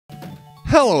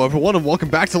Hello everyone and welcome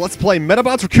back to Let's Play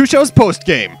Medabots Rokusho's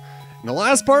post-game. In the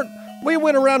last part, we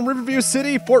went around Riverview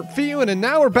City, Fort Fiyun, and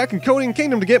now we're back in Coding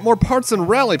Kingdom to get more parts and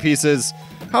rally pieces.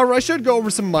 However, I should go over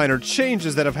some minor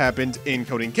changes that have happened in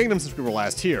Coding Kingdom since we were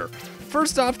last here.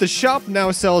 First off, the shop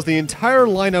now sells the entire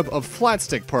lineup of flat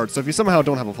stick parts, so if you somehow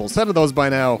don't have a full set of those by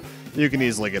now, you can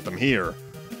easily get them here.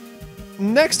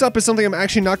 Next up is something I'm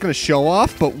actually not going to show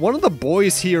off, but one of the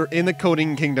boys here in the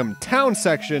Coding Kingdom town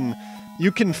section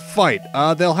you can fight.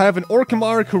 They'll have an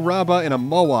Orkamara, Kuraba, and a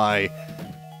Moai.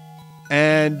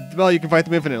 And, well, you can fight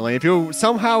them infinitely. If you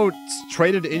somehow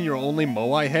traded in your only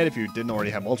Moai head, if you didn't already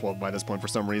have multiple by this point for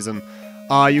some reason,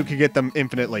 you could get them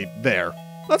infinitely there.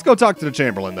 Let's go talk to the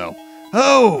Chamberlain, though.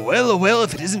 Oh, well,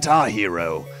 if it isn't our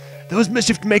hero. Those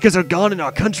mischief makers are gone and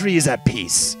our country is at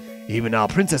peace. Even our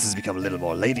princess has become a little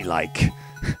more ladylike.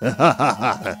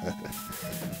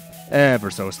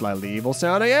 Ever so slightly evil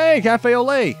sounding. Hey, Cafe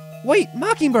Olay! Wait,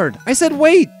 Mockingbird! I said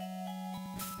wait!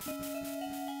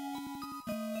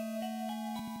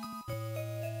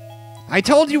 I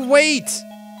told you wait!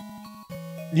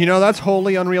 You know, that's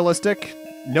wholly unrealistic.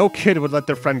 No kid would let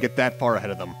their friend get that far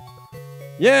ahead of them.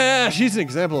 Yeah, she's an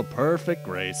example of perfect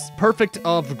grace. Perfect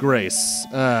of grace.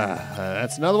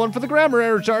 That's another one for the grammar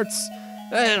error charts.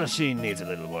 Well, she needs a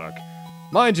little work.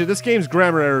 Mind you, this game's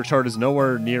grammar error chart is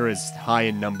nowhere near as high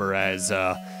in number as,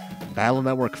 Battle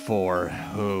Network 4.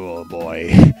 Oh boy.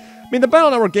 I mean, the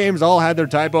Battle Network games all had their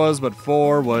typos, but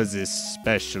 4 was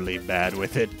especially bad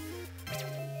with it.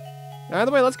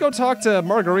 Either way, let's go talk to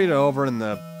Margarita over in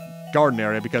the garden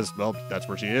area because, well, that's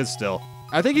where she is still.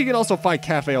 I think you can also fight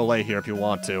Cafe Olay here if you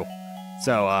want to.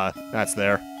 So, that's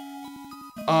there.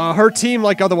 Her team,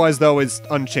 like otherwise, though, is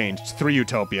unchanged. 3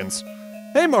 Utopians.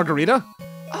 Hey, Margarita!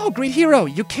 Oh, great hero,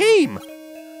 you came!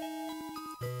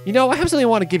 You know, I have something I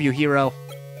want to give you, hero.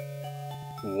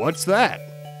 What's that?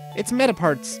 It's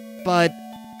Medabots, but...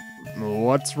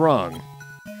 What's wrong?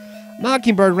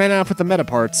 Mockingbird ran off with the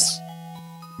Medabots.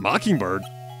 Mockingbird?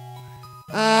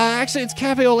 Actually, it's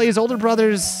Cafe Olay's older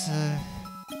brother's...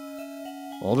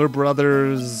 Older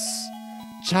brother's...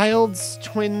 child's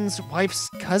twin's wife's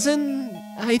cousin,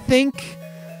 I think?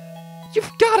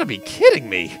 You've gotta be kidding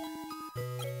me!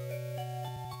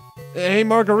 Hey,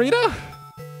 Margarita?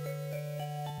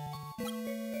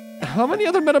 How many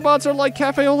other Medabots are like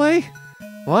Cafe Olay?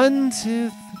 1, 2,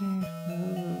 3,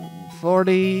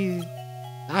 40...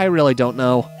 I really don't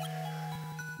know.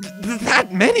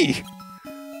 That many?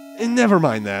 Never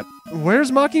mind that.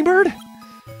 Where's Mockingbird?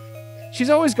 She's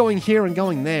always going here and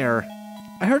going there.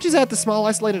 I heard she's at the small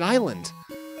isolated island.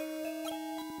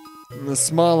 The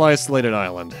small isolated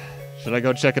island. Should I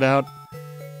go check it out?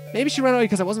 Maybe she ran away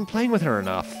because I wasn't playing with her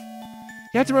enough.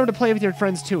 You have to remember to play with your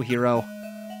friends too, hero.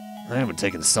 I haven't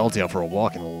taken Salty out for a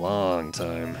walk in a long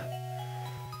time.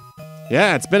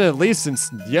 Yeah, it's been at least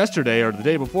since yesterday or the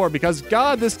day before because,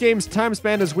 God, this game's time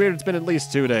span is weird. It's been at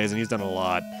least 2 days and he's done a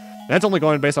lot. That's only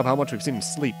going based off how much we've seen him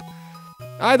sleep.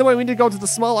 Either way, we need to go to the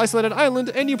small isolated island,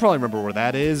 and you probably remember where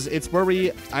that is. It's where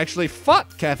we actually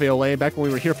fought Cafe Olay back when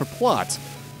we were here for plot.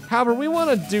 However, we want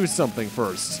to do something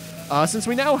first. Since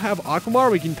we now have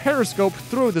Aquamar, we can periscope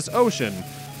through this ocean.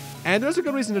 And there's a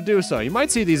good reason to do so. You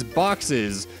might see these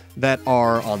boxes that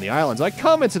are on the islands. I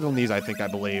commented on these, I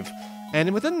believe.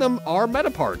 And within them are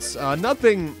Medabots.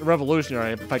 Nothing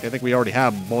revolutionary. In fact, I think we already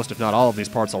have most, if not all, of these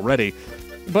parts already.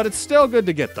 But it's still good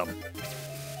to get them.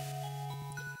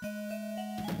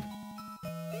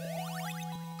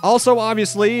 Also,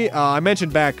 obviously, I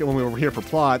mentioned back when we were here for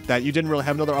plot that you didn't really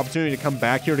have another opportunity to come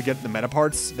back here to get the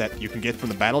Medabots that you can get from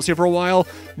the battles here for a while.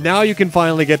 Now you can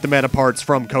finally get the Medabots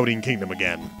from Coding Kingdom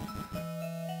again.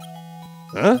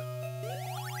 Huh?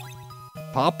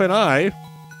 Pop and I?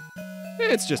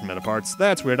 It's just Medabots.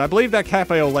 That's weird. I believe that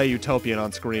Cafe Olay Utopian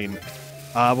on screen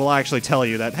will actually tell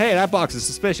you that, hey, that box is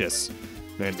suspicious.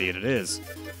 Indeed it is.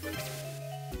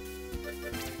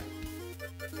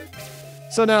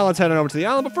 So now let's head on over to the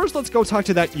island, but first let's go talk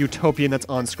to that Utopian that's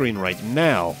on screen right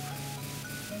now.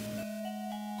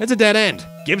 It's a dead end.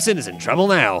 Gibson is in trouble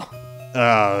now.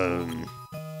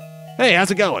 Hey,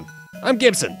 how's it going? I'm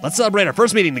Gibson. Let's celebrate our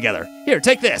first meeting together. Here,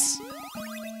 take this.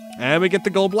 And we get the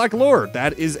gold black lure.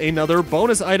 That is another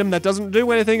bonus item that doesn't do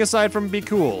anything aside from be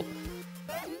cool.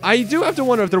 I do have to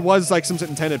wonder if there was like some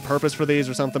intended purpose for these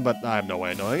or something, but I have no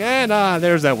way of knowing. And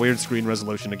there's that weird screen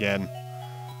resolution again.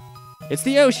 It's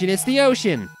the ocean, it's the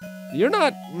ocean. You're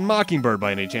not Mockingbird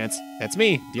by any chance. That's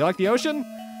me. Do you like the ocean?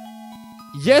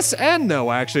 Yes and no,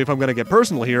 actually, if I'm going to get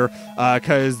personal here,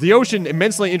 because the ocean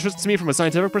immensely interests me from a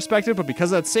scientific perspective, but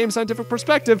because of that same scientific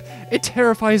perspective, it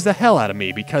terrifies the hell out of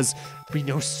me, because we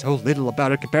know so little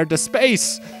about it compared to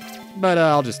space. But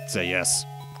I'll just say yes.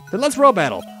 Then let's row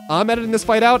battle. I'm editing this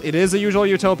fight out. It is a usual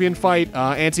Utopian fight.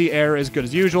 Anti-air is good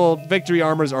as usual. Victory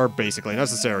armors are basically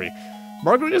necessary.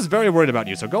 Margaret is very worried about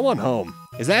you, so go on home.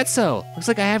 Is that so? Looks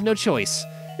like I have no choice.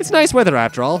 It's nice weather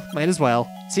after all. Might as well.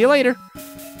 See you later.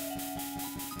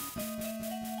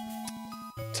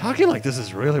 Talking like this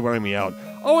is really wearing me out.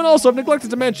 Oh, and also I've neglected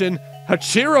to mention,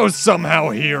 Hachiro's somehow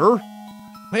here.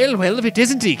 Well, if it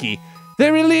isn't Iki,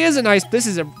 there really is a nice place,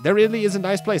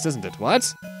 isn't it?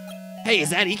 What? Hey,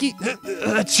 is that Iki?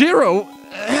 Hachiro,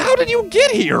 how did you get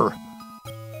here?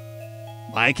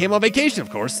 I came on vacation,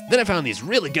 of course. Then I found these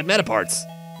really good Medabots.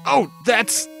 Oh,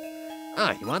 that's...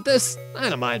 you want this? I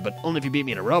don't mind, but only if you beat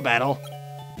me in a row battle.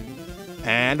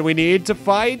 And we need to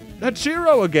fight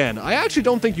Hachiro again. I actually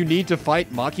don't think you need to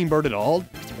fight Mockingbird at all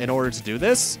in order to do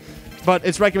this, but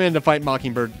it's recommended to fight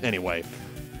Mockingbird anyway.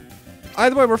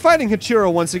 Either way, we're fighting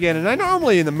Hachiro once again, and I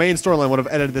normally in the main storyline would have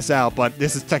edited this out, but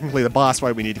this is technically the boss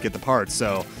fight we need to get the parts,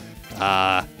 so,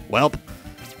 welp.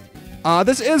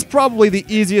 This is probably the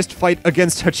easiest fight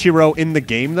against Hachiro in the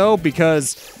game, though,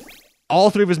 because all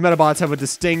three of his Medabots have a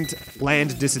distinct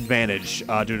land disadvantage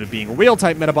due to being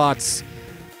wheel-type Medabots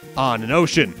on an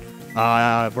ocean,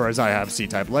 whereas I have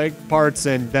sea-type leg parts,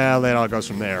 and that all goes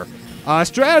from there.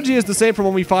 Strategy is the same from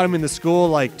when we fought him in the school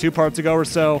like 2 parts ago or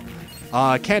so.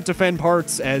 Can't defend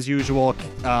parts as usual.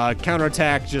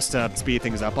 Counterattack just to speed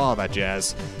things up, all that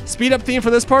jazz. Speed up theme for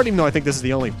this part, even though I think this is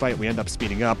the only fight we end up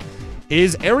speeding up,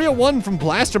 is Area 1 from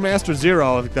Blaster Master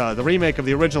Zero, the remake of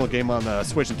the original game on the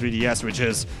Switch and 3DS, which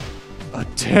is a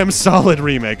damn solid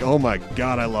remake. Oh my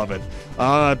god, I love it.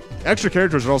 Extra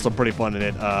characters are also pretty fun in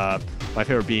it. My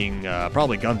favorite being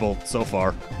probably Gunvolt so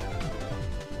far.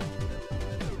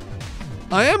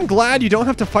 I am glad you don't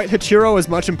have to fight Hachiro as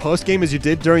much in post-game as you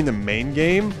did during the main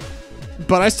game,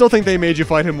 but I still think they made you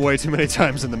fight him way too many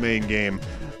times in the main game.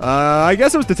 I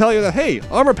guess it was to tell you that, hey,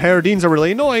 armor paradines are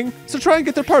really annoying, so try and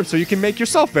get their parts so you can make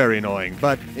yourself very annoying,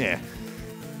 but eh.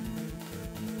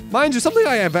 Mind you, something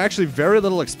I have actually very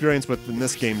little experience with in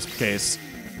this game's case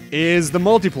is the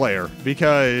multiplayer,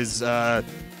 because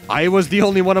I was the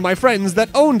only one of my friends that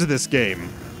owned this game,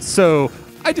 so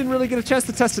I didn't really get a chance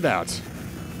to test it out.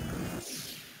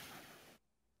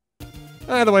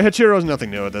 Either way, Hachiro's nothing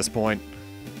new at this point.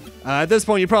 At this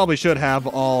point, you probably should have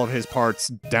all of his parts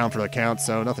down for the count,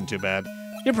 so nothing too bad.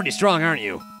 You're pretty strong, aren't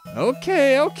you?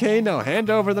 Okay, now hand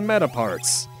over the meta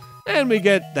parts. And we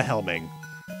get the helming.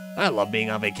 I love being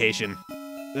on vacation.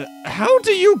 How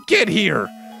do you get here?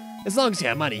 As long as you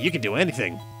have money, you can do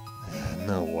anything.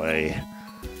 No way.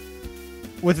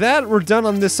 With that, we're done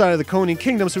on this side of the Codeine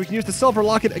Kingdom, so we can use the Silver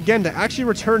Locket again to actually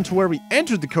return to where we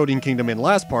entered the Codeine Kingdom in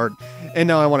last part. And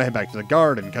now I want to head back to the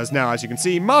garden, because now, as you can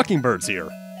see, Mockingbird's here.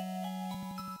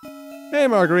 Hey,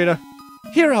 Margarita.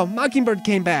 Hero, Mockingbird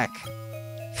came back.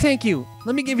 Thank you.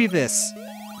 Let me give you this.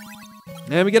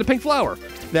 And we get a pink flower.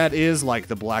 That is like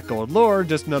the black gold lure,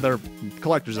 just another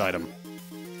collector's item.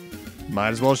 Might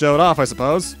as well show it off, I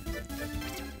suppose.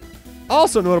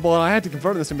 Also notable, and I had to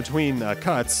convert this in between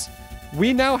cuts,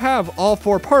 we now have all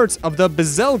 4 parts of the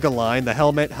Bezelga line, the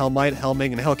Helmet, Helmite,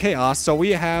 Helming, and Hellchaos, so we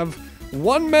have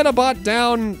 1 Medabot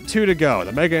down, 2 to go.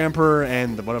 The Mega Emperor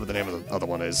and whatever the name of the other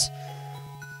one is.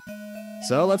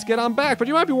 So let's get on back, but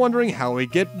you might be wondering how we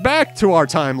get back to our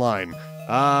timeline.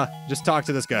 Just talk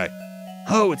to this guy.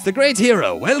 Oh, it's the great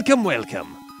hero. Welcome,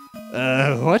 welcome.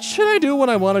 What should I do when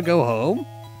I want to go home?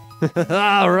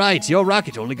 Alright, your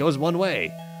rocket only goes one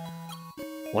way.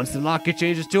 Once the locket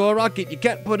changes to a rocket, you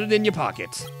can't put it in your pocket.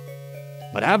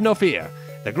 But have no fear.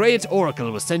 The great Oracle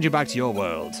will send you back to your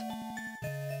world.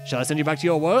 Shall I send you back to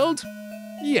your world?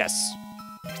 Yes.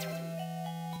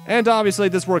 And obviously,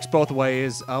 this works both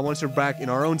ways. Once you're back in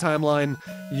our own timeline,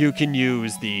 you can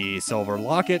use the Silver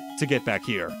Locket to get back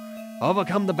here.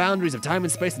 Overcome the boundaries of time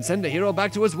and space and send a hero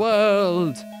back to his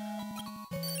world.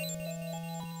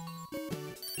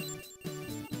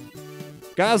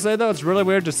 Gotta say, though, it's really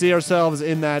weird to see ourselves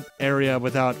in that area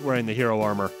without wearing the hero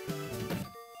armor.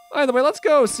 Either way, let's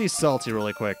go see Salty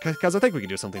really quick, because I think we can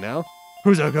do something now.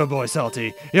 Who's a good boy,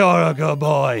 Salty? You're a good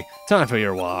boy. Time for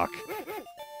your walk.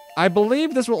 I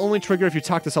believe this will only trigger if you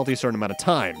talk to Salty a certain amount of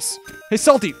times. Hey,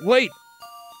 Salty, wait!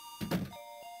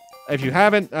 If you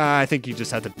haven't, I think you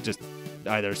just have to just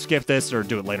either skip this or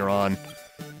do it later on.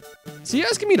 Is he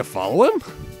asking me to follow him?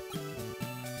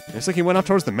 Looks like he went up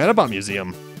towards the Medabot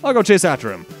Museum. I'll go chase after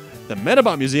him. The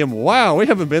Medabot Museum? Wow, we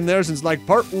haven't been there since like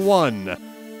part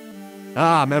 1.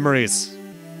 Ah, memories.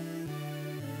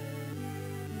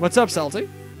 What's up, Salty?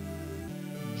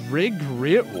 Rig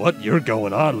rear? What? You're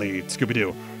going oddly,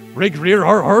 Scooby-Doo. Rig rear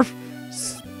arf?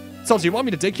 Salty, you want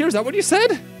me to dig here? Is that what you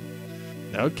said?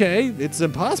 Okay, it's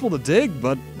impossible to dig,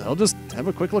 but I'll just have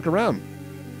a quick look around.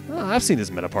 Oh, I've seen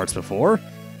his Medaparts before.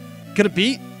 Could it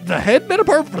be the head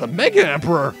Medabot for the Mega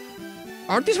Emperor?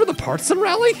 Aren't these for the Partsun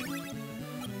rally?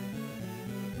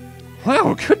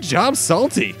 Wow, good job,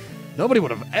 Salty. Nobody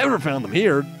would have ever found them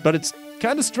here, but it's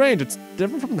kind of strange. It's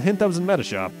different from the hint that was in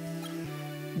Metashop.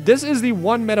 This is the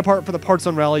one Medapart for the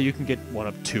Partsun rally you can get one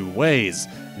of two ways.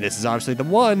 This is obviously the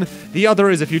one. The other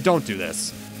is if you don't do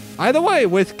this. Either way,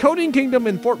 with Codeine Kingdom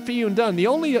and Fort Fiyun done, the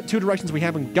only two directions we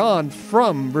haven't gone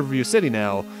from Riverview City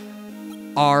now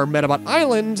are Medabot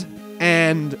Island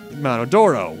and Mount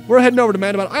Odoro. We're heading over to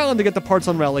Medabot Island to get the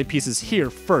Partsun rally pieces here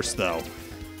first, though.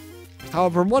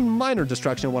 However, one minor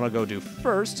distraction I want to go do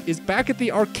first is back at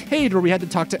the arcade where we had to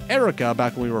talk to Erica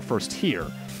back when we were first here.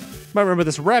 Might remember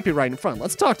this Rappy right in front.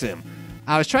 Let's talk to him.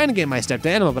 I was trying to get my stuffed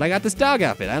animal, but I got this dog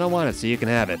outfit. I don't want it, so you can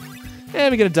have it.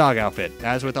 And we get a dog outfit.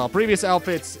 As with all previous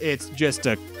outfits, it's just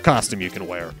a costume you can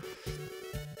wear.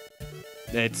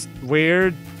 It's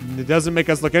weird. It doesn't make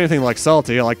us look anything like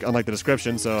Salty, unlike the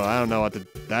description, so I don't know what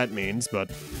that means,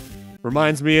 but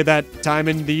reminds me of that time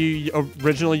in the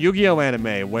original Yu-Gi-Oh!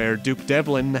 Anime where Duke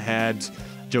Devlin had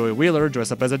Joey Wheeler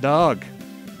dress up as a dog.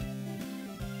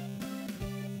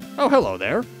 Oh, hello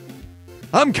there.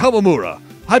 I'm Kawamura.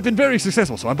 I've been very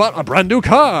successful, so I bought a brand new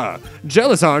car.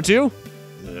 Jealous, aren't you?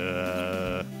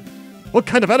 What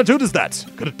kind of attitude is that?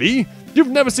 Could it be? You've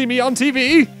never seen me on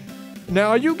TV?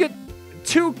 Now, you get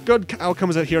two good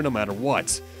outcomes out here no matter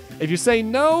what. If you say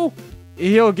no,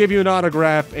 he'll give you an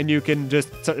autograph and you can just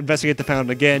investigate the fountain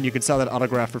again. You can sell that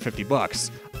autograph for 50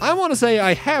 bucks. I want to say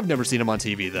I have never seen him on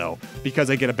TV, though, because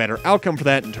I get a better outcome for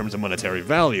that in terms of monetary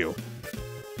value.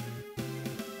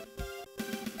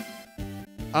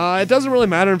 It doesn't really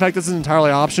matter. In fact, this is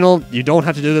entirely optional. You don't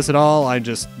have to do this at all. I'm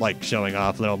just, like, showing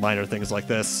off little minor things like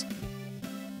this.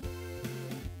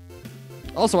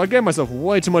 Also, I gave myself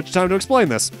way too much time to explain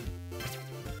this.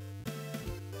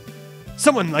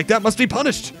 Someone like that must be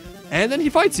punished! And then he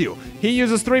fights you. He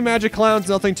uses 3 magic clowns,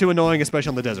 nothing too annoying, especially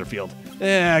on the desert field.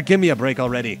 Give me a break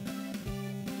already.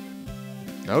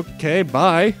 Okay,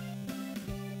 bye.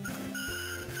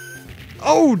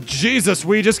 Oh, Jesus,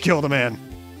 we just killed a man.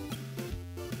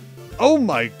 Oh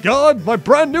my god, my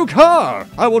brand new car!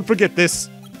 I won't forget this.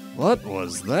 What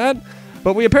was that?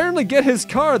 But we apparently get his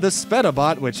car, the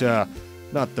Medabot, which,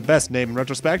 not the best name in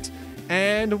retrospect.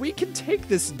 And we can take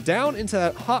this down into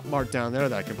that hot mart down there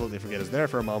that I completely forget is there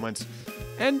for a moment,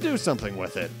 and do something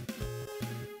with it.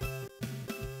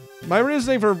 My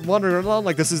reasoning for wandering around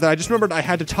like this is that I just remembered I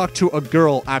had to talk to a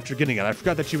girl after getting it. I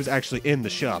forgot that she was actually in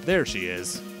the shop. There she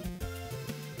is.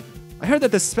 I heard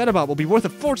that this Medabot will be worth a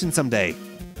fortune someday.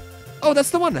 Oh,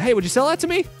 that's the one. Hey, would you sell that to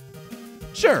me?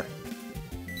 Sure.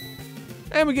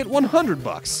 And we get 100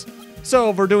 bucks.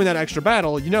 So, for doing that extra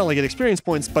battle, you not only get experience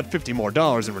points, but $50 more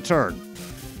in return.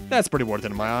 That's pretty worth it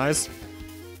in my eyes.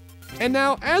 And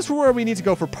now, as for where we need to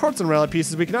go for Partsun rally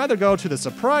pieces, we can either go to the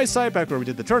surprise site back where we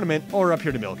did the tournament, or up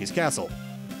here to Milky's castle.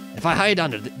 If I hide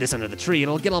under this under the tree,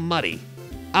 it'll get all muddy.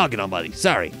 I'll get all muddy,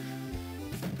 sorry.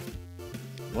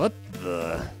 What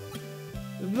the...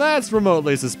 That's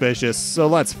remotely suspicious, so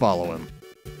let's follow him.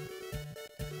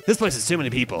 This place has too many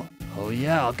people. Oh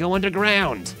yeah, I'll go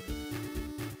underground.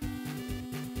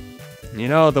 You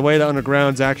know, the way the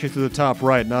underground's actually through the top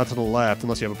right, not to the left,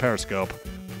 unless you have a periscope.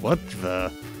 What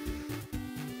the...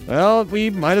 Well, we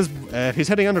might as... if he's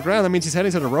heading underground, that means he's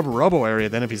heading to the Rubber Robo area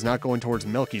then if he's not going towards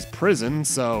Milky's prison,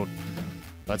 so...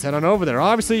 Let's head on over there.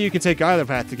 Obviously, you can take either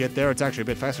path to get there. It's actually a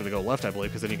bit faster to go left, I believe,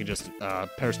 because then you can just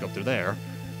periscope through there.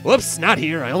 Whoops, not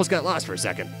here. I almost got lost for a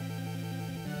second.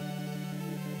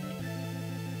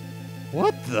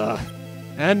 What the...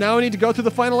 And now we need to go through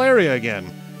the final area again.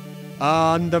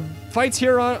 The fights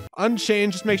here are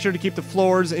unchanged. Just make sure to keep the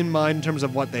floors in mind in terms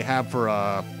of what they have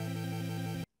for,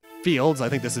 fields. I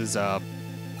think this is,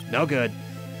 no good.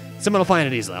 Someone will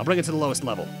find it easily. I'll bring it to the lowest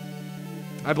level.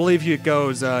 I believe it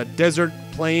goes, desert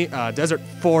plain, desert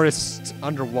forest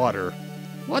underwater.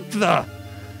 What the...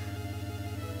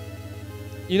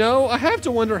 You know, I have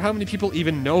to wonder how many people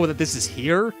even know that this is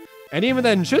here. And even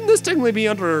then, shouldn't this technically be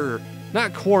under,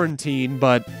 not quarantine,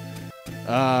 but,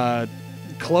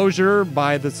 closure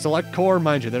by the Select Corps?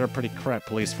 Mind you, they're a pretty crap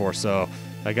police force, so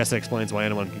I guess that explains why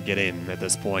anyone can get in at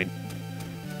this point.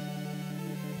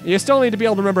 You still need to be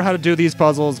able to remember how to do these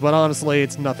puzzles, but honestly,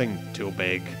 it's nothing too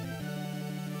big.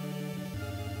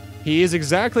 He is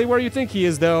exactly where you think he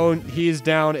is, though. He's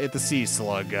down at the sea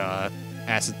slug,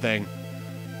 acid thing.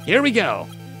 Here we go.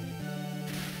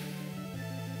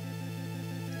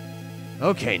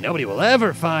 Okay, nobody will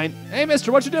ever find... Hey,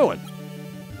 mister, what you doing?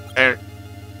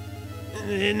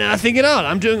 Nothing at all.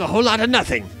 I'm doing a whole lot of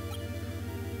nothing.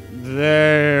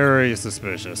 Very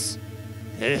suspicious.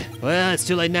 Well, it's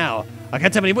too late now. I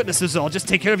can't have any witnesses, so I'll just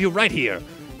take care of you right here.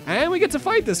 And we get to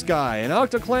fight this guy, an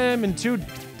Octoclam and two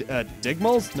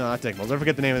Digmols? No, not Digmols. I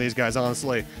forget the name of these guys,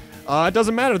 honestly. It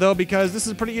doesn't matter, though, because this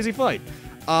is a pretty easy fight.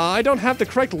 I don't have the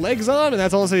correct legs on, and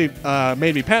that's honestly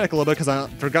made me panic a little bit because I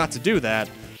forgot to do that.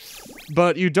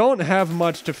 But you don't have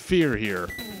much to fear here.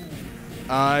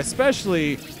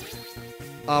 Especially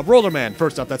Rollerman,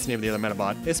 first up, that's the name of the other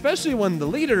Medabot. Especially when the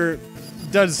leader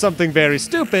does something very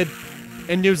stupid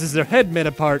and uses their head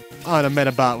Medapart on a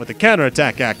Medabot with a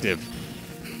counterattack active.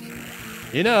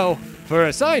 You know, for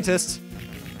a scientist,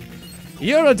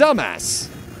 you're a dumbass.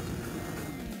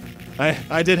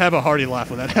 I did have a hearty laugh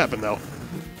when that happened, though.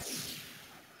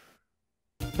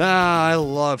 I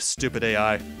love stupid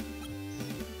AI.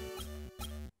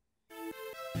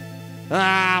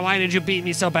 Why did you beat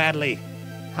me so badly?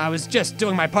 I was just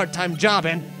doing my part-time job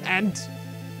and...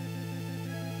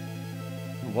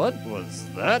 What was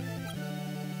that?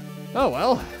 Oh,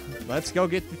 well, let's go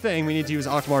get the thing. We need to use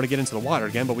Akmar to get into the water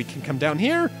again, but we can come down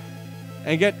here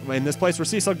and get, in this place where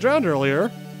Seaslug drowned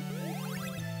earlier,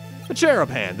 the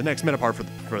Cherubhand, the next Metapart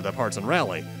for the Partsun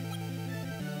Rally.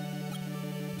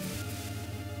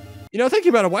 You know, thinking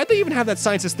about it, why'd they even have that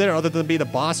scientist there other than be the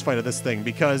boss fight of this thing?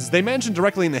 Because they mentioned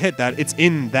directly in the hit that it's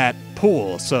in that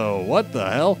pool, so what the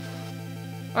hell?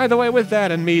 Either way, with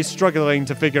that and me struggling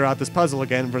to figure out this puzzle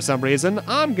again for some reason,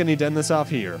 I'm gonna need to end this off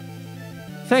here.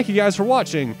 Thank you guys for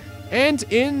watching, and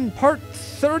in part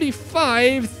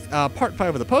 35, part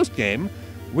 5 of the post-game,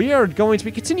 we are going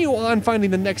to continue on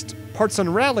finding the next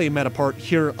Partsun Rally Metapart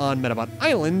here on Medabot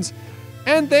Island,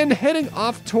 and then heading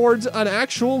off towards an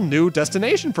actual new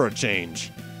destination for a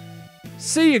change.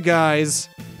 See you guys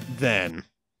then.